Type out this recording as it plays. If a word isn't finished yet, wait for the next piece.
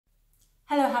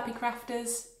Hello happy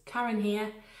crafters, Karen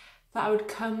here. Thought I would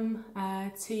come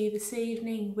to you this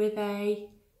evening with a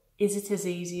is it as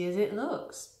easy as it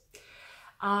looks?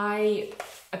 I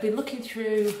have been looking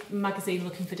through a magazine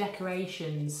looking for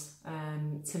decorations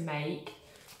to make,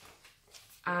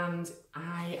 and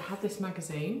I had this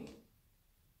magazine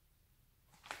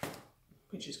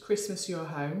which is Christmas Your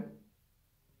Home,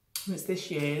 and it's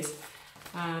this year's,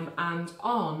 and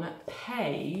on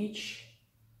page,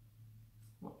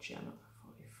 what gem?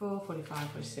 44, 45,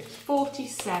 46,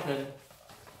 47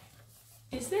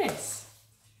 is this,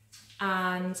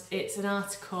 and it's an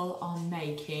article on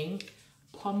making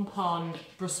Pom-pom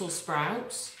Brussels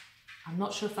sprouts. I'm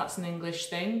not sure if that's an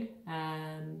English thing,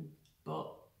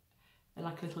 but they're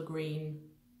like a little green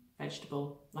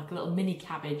vegetable, like a little mini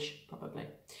cabbage probably.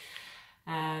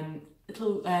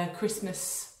 Little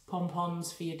Christmas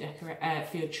pom-poms for your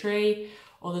tree,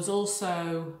 or there's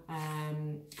also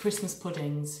Christmas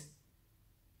puddings.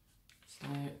 So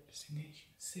just in case you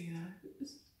can see that.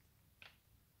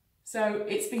 So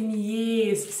it's been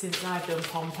years since I've done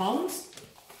pom-poms,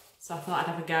 so I thought I'd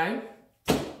have a go.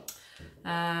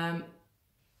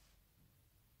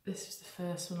 This is the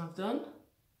first one I've done.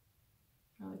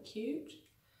 Rather cute.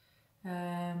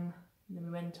 And then we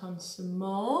went on some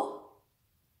more.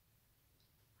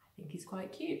 I think he's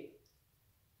quite cute.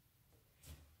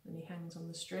 Then he hangs on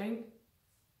the string.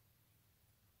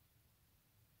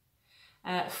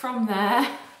 From there,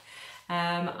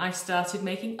 I started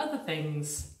making other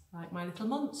things, like my little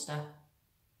monster.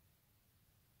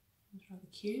 He's rather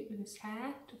cute with his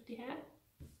hair, tufty hair.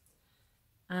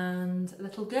 And a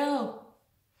little girl.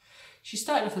 She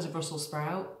started off as a Brussels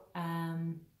sprout,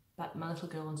 but my little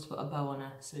girl wants to put a bow on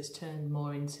her, so it's turned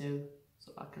more into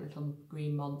sort of like a little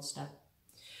green monster.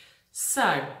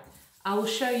 So, I will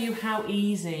show you how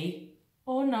easy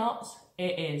or not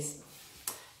it is.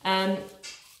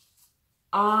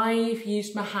 I've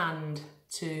used my hand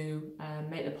to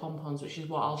make the pom-poms, which is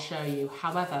what I'll show you.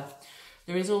 However,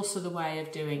 there is also the way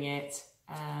of doing it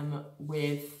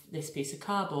with this piece of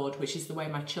cardboard, which is the way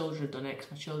my children have done it,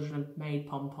 because my children have made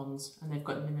pom-poms and they've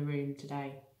got them in the room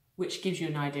today, which gives you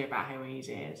an idea about how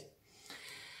easy it is.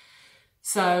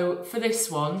 So for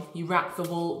this one, you wrap the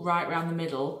wool right around the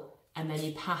middle, and then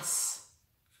you pass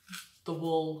the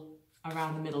wool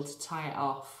around the middle to tie it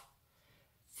off.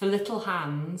 For little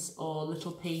hands or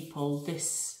little people,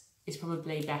 this is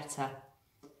probably better.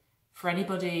 For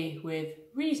anybody with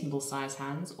reasonable sized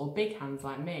hands or big hands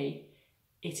like me,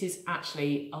 it is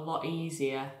actually a lot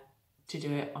easier to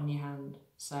do it on your hand.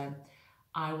 So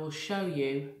I will show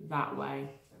you that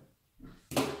way.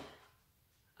 Okay,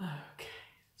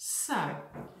 so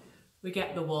we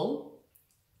get the wool,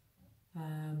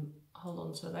 hold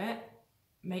on to it,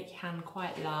 make your hand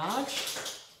quite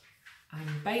large,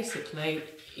 and basically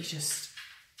you just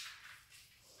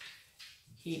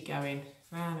keep going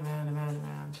round and round and round and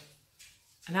round.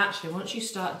 And actually once you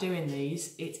start doing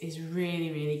these, it is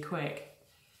really, really quick.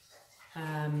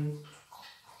 At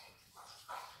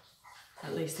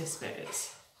least this bit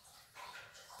is.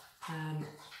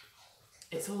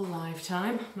 It's all live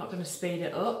time, I'm not going to speed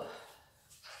it up.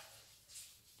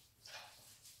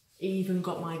 Even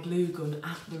got my glue gun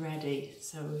at the ready,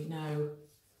 so we know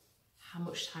how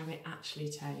much time it actually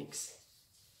takes.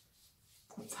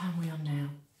 What time are we on now?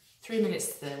 3 minutes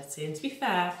 30, and to be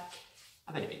fair,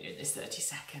 I've only been doing this 30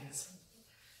 seconds.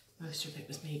 Most of it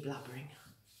was me blabbering.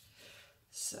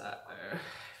 So, you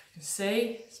can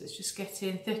see, so it's just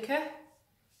getting thicker.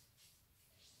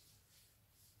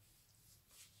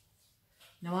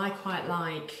 Now I quite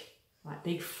like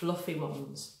big fluffy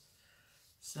ones,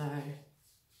 so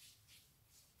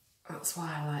that's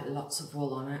why I like lots of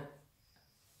wool on it.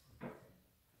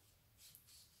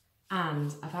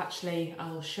 And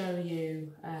I'll show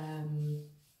you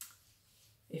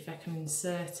if I can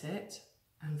insert it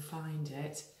and find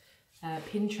it.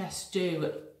 Pinterest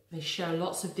they show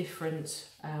lots of different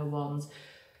ones.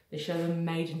 They show them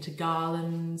made into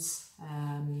garlands.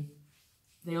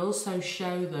 They also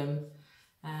show them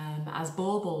as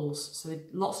baubles, so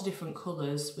lots of different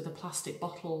colours with a plastic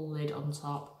bottle lid on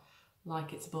top,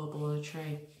 like it's a bauble on a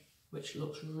tree, which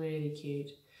looks really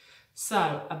cute.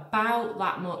 So about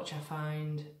that much I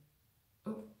find,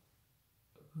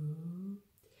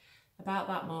 about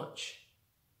that much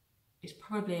is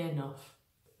probably enough.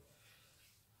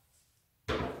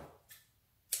 Okay,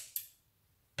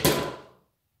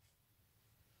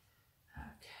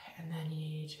 and then you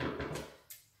need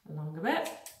a longer bit.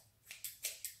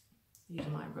 These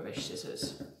are my rubbish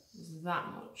scissors. There's that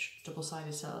much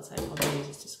double-sided sellotape on these,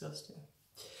 it's disgusting.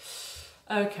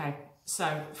 Okay,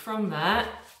 so from there,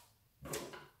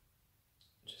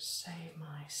 just save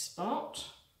my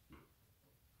spot.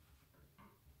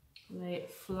 lay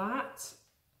it flat.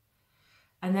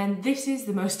 And then this is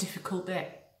the most difficult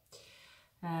bit.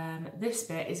 This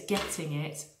bit is getting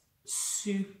it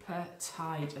super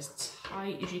tight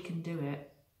as you can do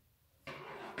it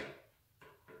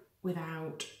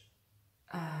without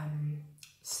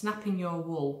snapping your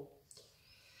wool.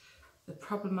 The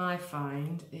problem I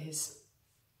find is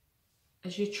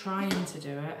as you're trying to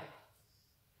do it,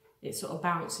 it sort of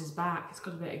bounces back. It's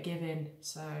got a bit of giving.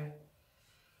 So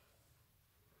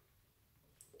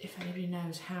if anybody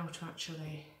knows how to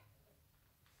actually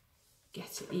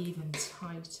get it even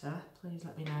tighter, please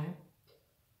let me know.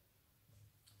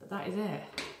 But that is it.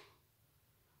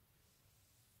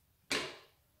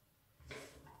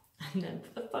 And then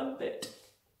for the fun bit.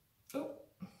 Oh.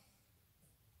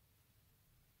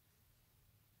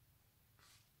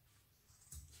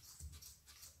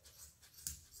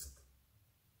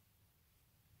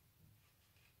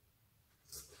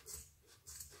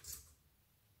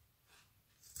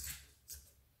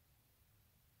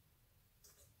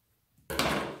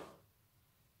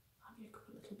 A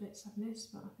couple little bits I've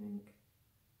missed, but I think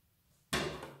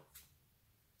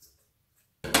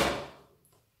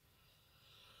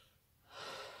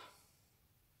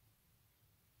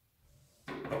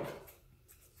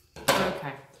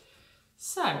okay.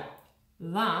 So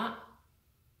that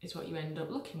is what you end up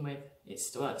looking with. It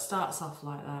starts off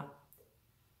like that,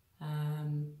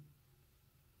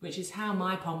 which is how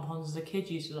my pom-poms as a kid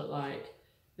used to look like.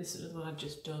 This is what I've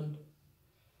just done,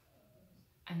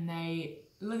 and they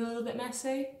look a little bit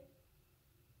messy.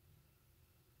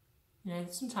 You know,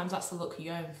 sometimes that's the look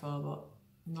you're going for, but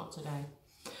not today.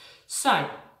 So,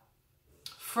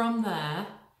 from there,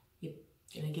 you're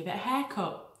gonna give it a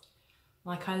haircut.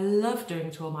 Like I loved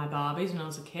doing to all my Barbies when I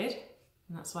was a kid,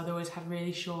 and that's why they always had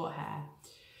really short hair.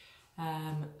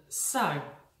 So,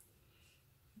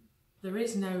 there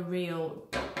is no real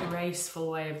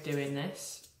graceful way of doing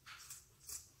this.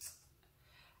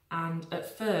 And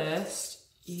at first,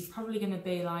 you're probably going to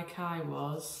be like I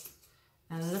was,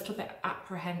 and a little bit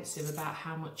apprehensive about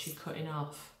how much you're cutting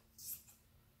off,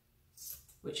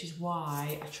 which is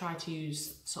why I try to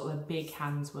use sort of a big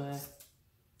hand's worth.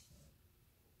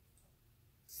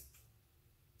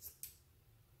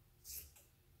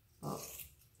 But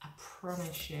I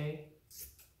promise you,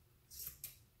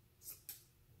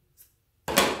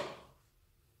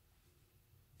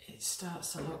 it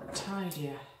starts to look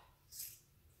tidier.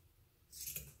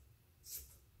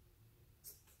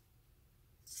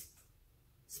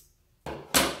 A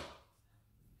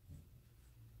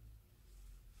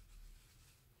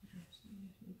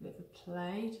bit of a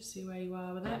play to see where you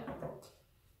are with it.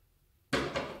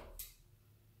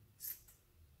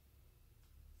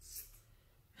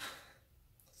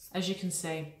 As you can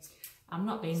see, I'm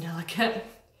not being delicate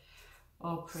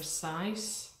or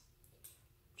precise,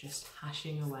 just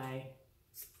hashing away.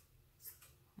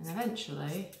 And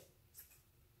eventually,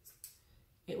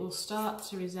 it will start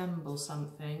to resemble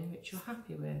something which you're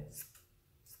happy with.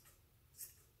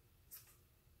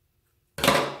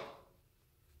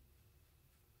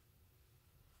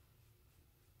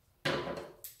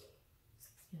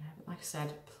 You know, but like I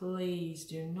said, please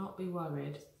do not be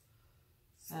worried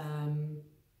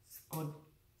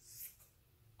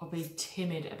or be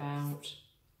timid about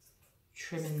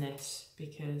trimming this,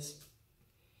 because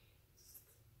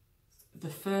the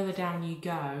further down you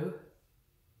go,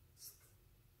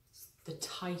 the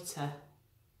tighter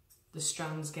the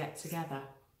strands get together,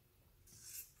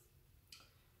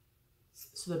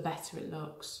 so the better it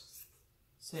looks.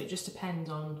 So it just depends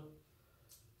on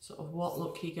sort of what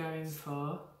look you're going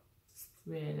for,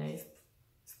 really.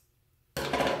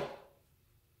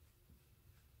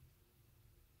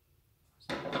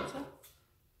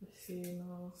 A few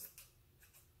more.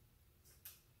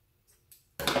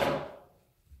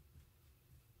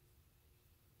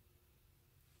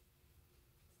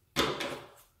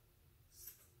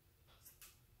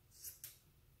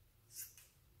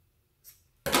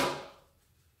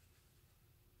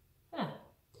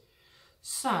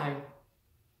 So,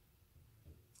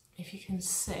 if you can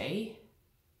see,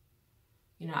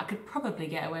 you know, I could probably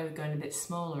get away with going a bit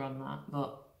smaller on that,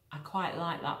 but I quite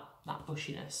like that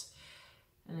bushiness.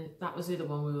 And that was the other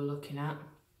one we were looking at.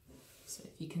 So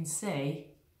if you can see,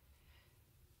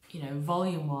 you know,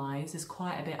 volume-wise, there's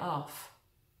quite a bit off,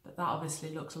 but that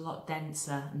obviously looks a lot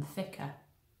denser and thicker.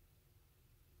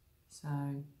 So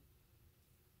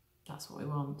that's what we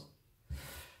want.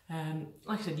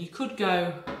 Like I said, you could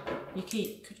go,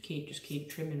 could keep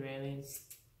trimming really,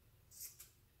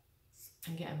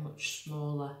 and get a much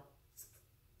smaller.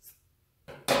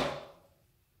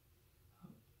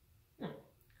 No,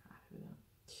 happy with that.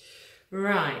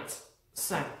 Right,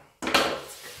 so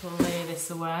let's clear this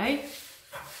away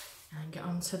and get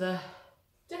on to the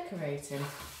decorating.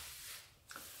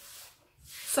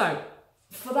 So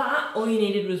for that, all you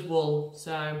needed was wool.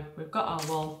 So we've got our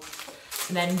wool.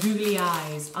 And then googly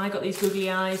eyes. I got these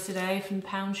googly eyes today from the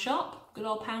pound shop. Good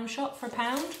old pound shop for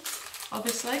 £1,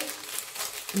 obviously.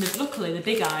 And luckily the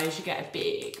big eyes, you get a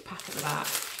big pack at the back.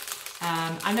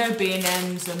 I know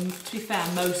B&M's and, to be fair,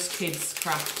 most kids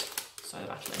craft, sorry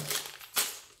battling,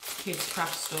 kids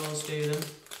craft stores do them.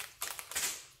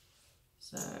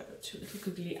 So 2 little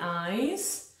googly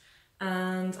eyes.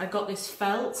 And I got this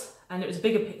felt, and it was a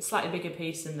bigger, slightly bigger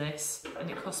piece than this, and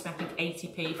it cost me I think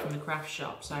 80p from the craft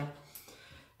shop. So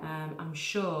I'm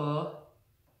sure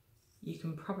you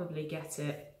can probably get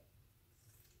it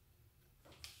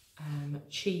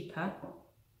cheaper.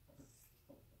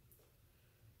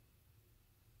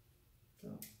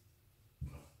 I'm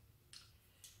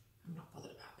not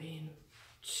bothered about being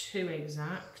too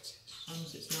exact, as long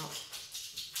as it's not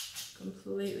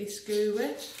completely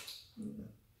screwy.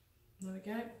 There we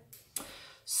go.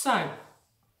 So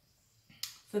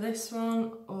for this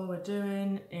one, all we're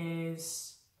doing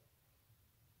is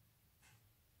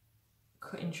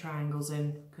cutting triangles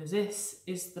in, because this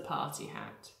is the party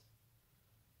hat.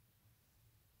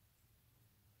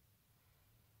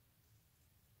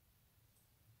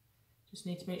 Just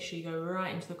need to make sure you go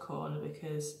right into the corner,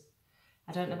 because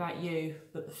I don't know about you,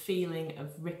 but the feeling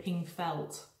of ripping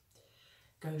felt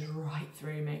goes right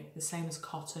through me. The same as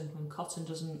cotton. When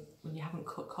you haven't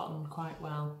cut cotton quite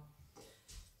well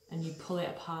and you pull it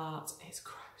apart, it's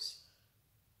gross.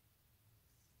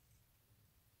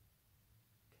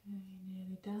 Okay,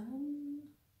 nearly done.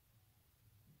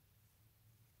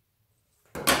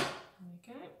 There we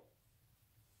go.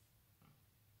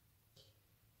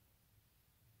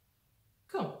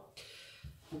 Cool.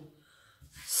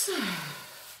 So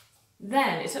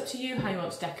then it's up to you how you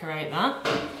want to decorate that.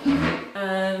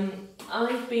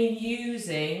 I've been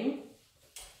using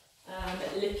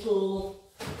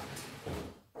little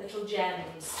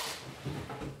gems,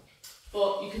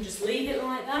 but you can just leave it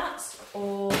like that,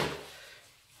 or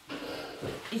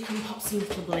you can pop some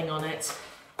little bling on it.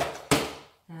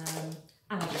 And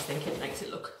I just think it makes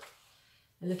it look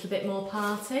a little bit more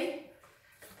party.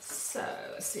 So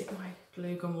let's see if my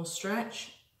glue gun will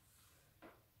stretch.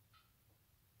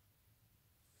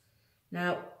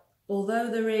 Now, although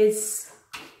there is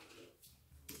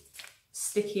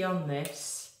sticky on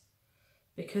this,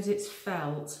 because it's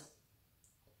felt,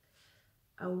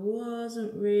 I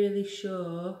wasn't really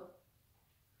sure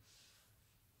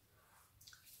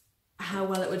how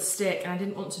well it would stick, and I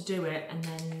didn't want to do it and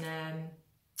then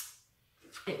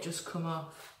it just come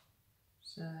off.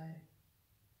 So I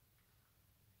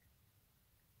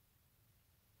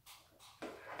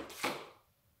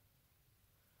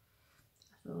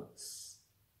thought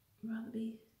I'd rather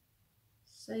be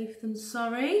safe than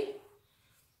sorry.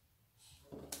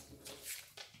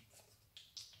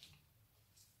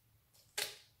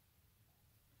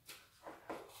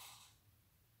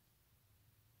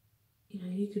 You know,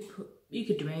 you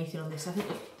could do anything on this. I think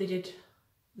they did.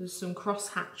 There's some cross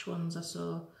hatch ones I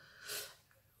saw.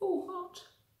 Oh, hot!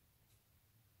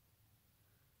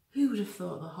 Who would have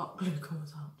thought the hot glue gun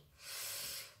was hot?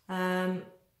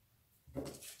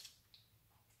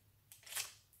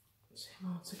 2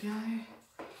 more to go.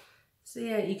 So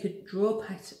yeah, you could draw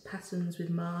patterns with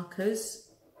markers.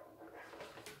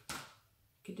 You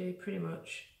could do pretty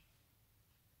much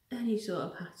any sort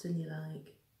of pattern you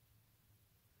like.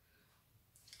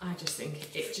 I just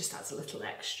think it just adds a little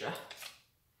extra.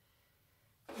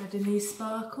 Adding these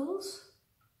sparkles.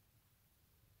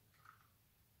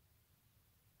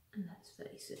 And let's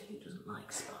face it, who doesn't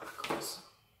like sparkles?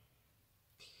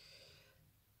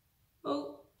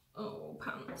 Oh,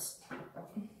 pants.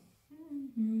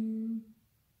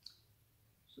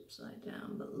 It's upside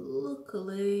down, but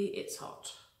luckily it's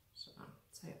hot. So I'll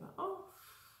take that off.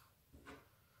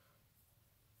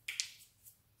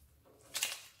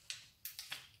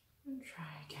 And try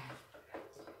again.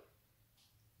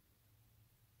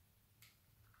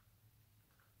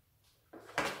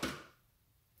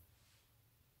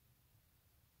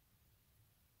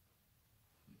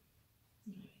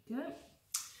 There we go.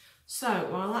 So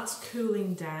while that's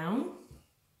cooling down,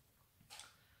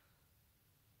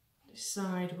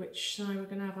 decide which side we're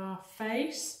going to have our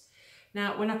face.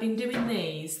 Now when I've been doing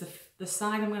these, the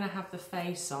side I'm going to have the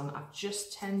face on, I've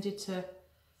just tended to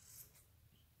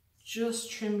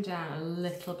just trim down a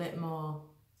little bit more.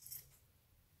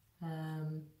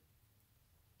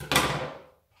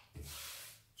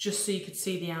 Just so you could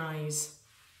see the eyes.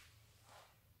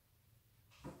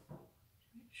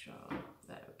 Make sure,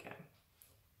 there we go.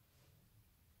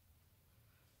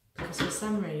 because for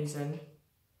some reason,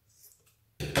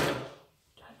 don't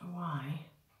know why,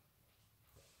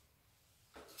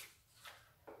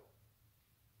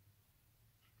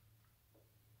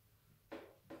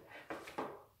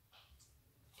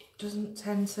 it doesn't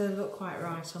tend to look quite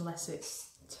right unless it's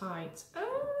tight. Ah,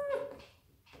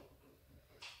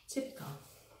 typical.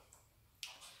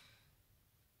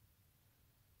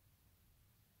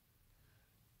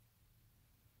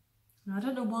 Now, I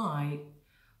don't know why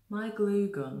my glue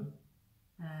gun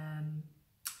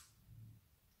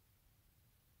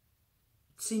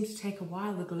seems to take a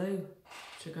while, the glue,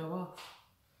 to go off.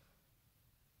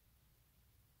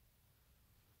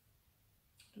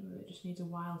 I don't know if it just needs a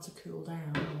while to cool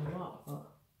down or what,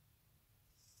 but...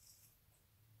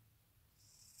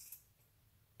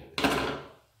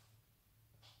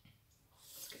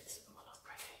 Let's get this other one up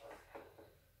ready.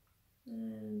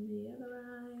 And the other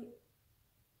eye.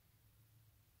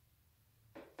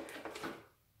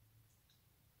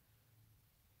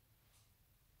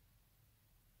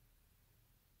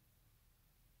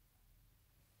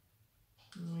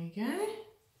 There we go.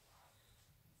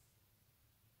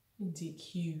 Isn't he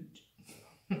cute?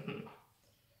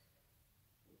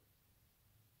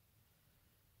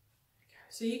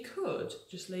 So you could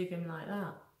just leave him like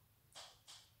that.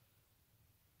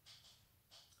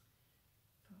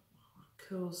 While it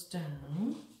cools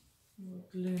down, I'll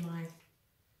glue my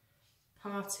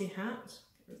party hat.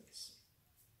 Get rid of this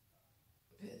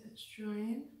bit that's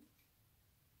drying.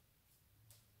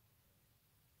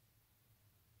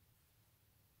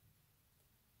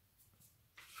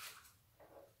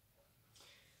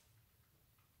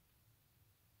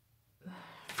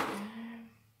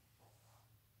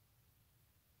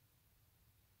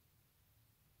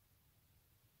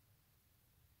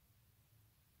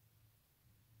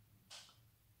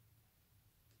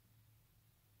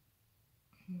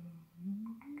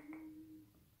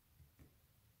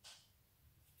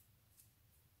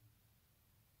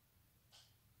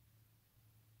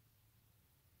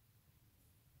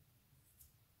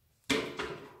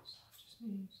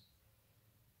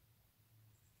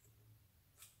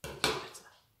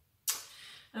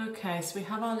 Okay, so we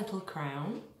have our little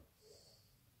crown.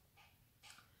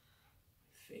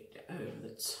 Fit it over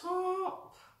the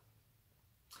top.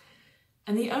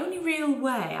 And the only real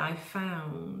way I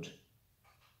found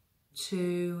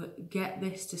to get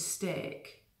this to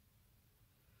stick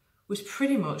was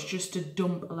pretty much just to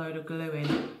dump a load of glue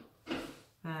in.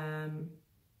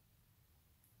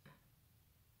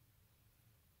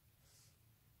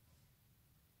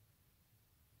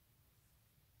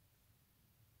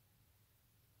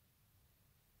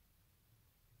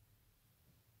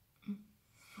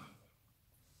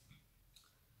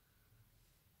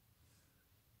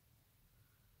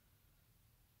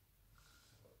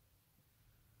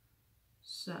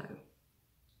 So,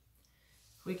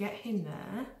 if we get him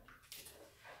there,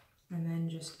 and then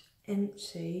just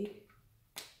empty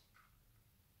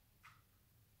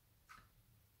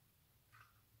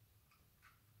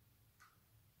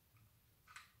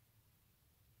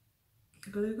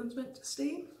the glue gun's meant to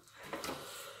steam.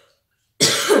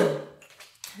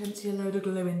 Empty a load of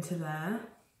glue into there.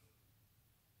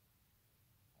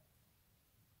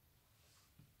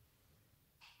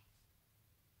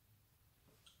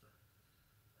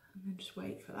 And then just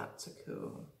wait for that to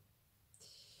cool.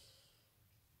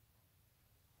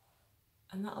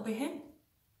 And that'll be him.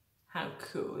 How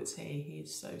cool is he?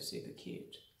 He's so super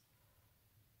cute.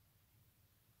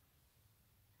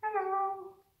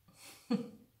 Hello.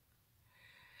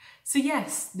 So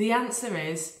yes, the answer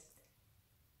is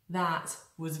that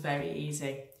was very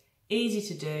easy. Easy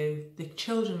to do. The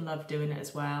children love doing it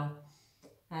as well.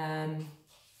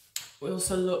 We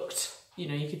also looked, you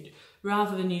know, you could,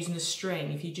 rather than using a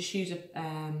string, if you just use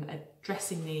a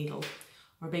dressing needle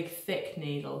or a big thick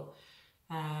needle,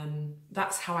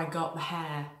 that's how I got the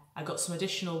hair. I got some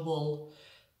additional wool,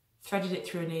 threaded it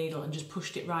through a needle and just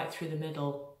pushed it right through the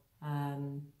middle,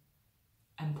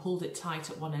 and pulled it tight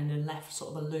at one end and left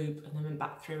sort of a loop and then went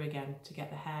back through again to get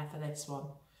the hair for this one.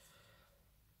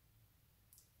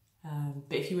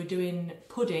 But if you were doing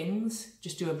puddings,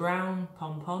 just do a brown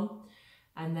pom-pom,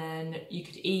 and then you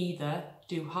could either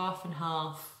do half and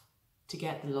half to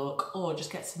get the look, or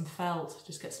just get some felt,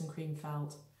 just get some cream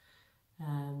felt,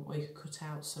 or you could cut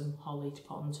out some holly to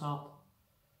put on top.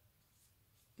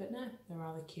 But no, they're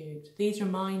rather cute. These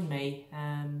remind me,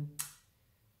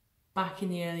 back in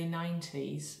the early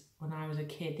 90s, when I was a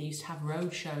kid, they used to have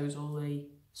road shows, all the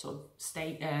sort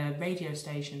of radio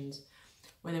stations,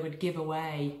 where they would give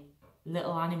away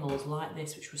little animals like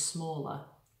this, which were smaller,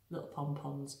 little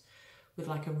pom-poms, with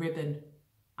like a ribbon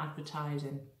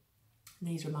advertising. And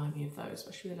these remind me of those,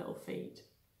 especially the little feet.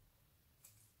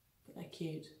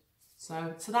 cute.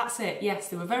 So that's it. Yes,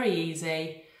 they were very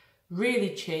easy,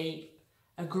 really cheap,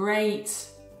 a great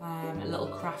a little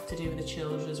craft to do with the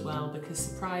children as well, because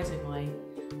surprisingly,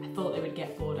 I thought they would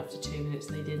get bored after 2 minutes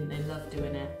and they didn't. They loved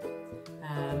doing it.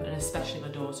 And especially my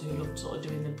daughter, who loved sort of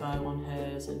doing the bow on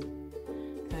hers and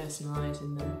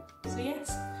personalising them. So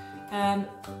yes,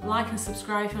 like and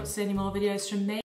subscribe if you want to see any more videos from me.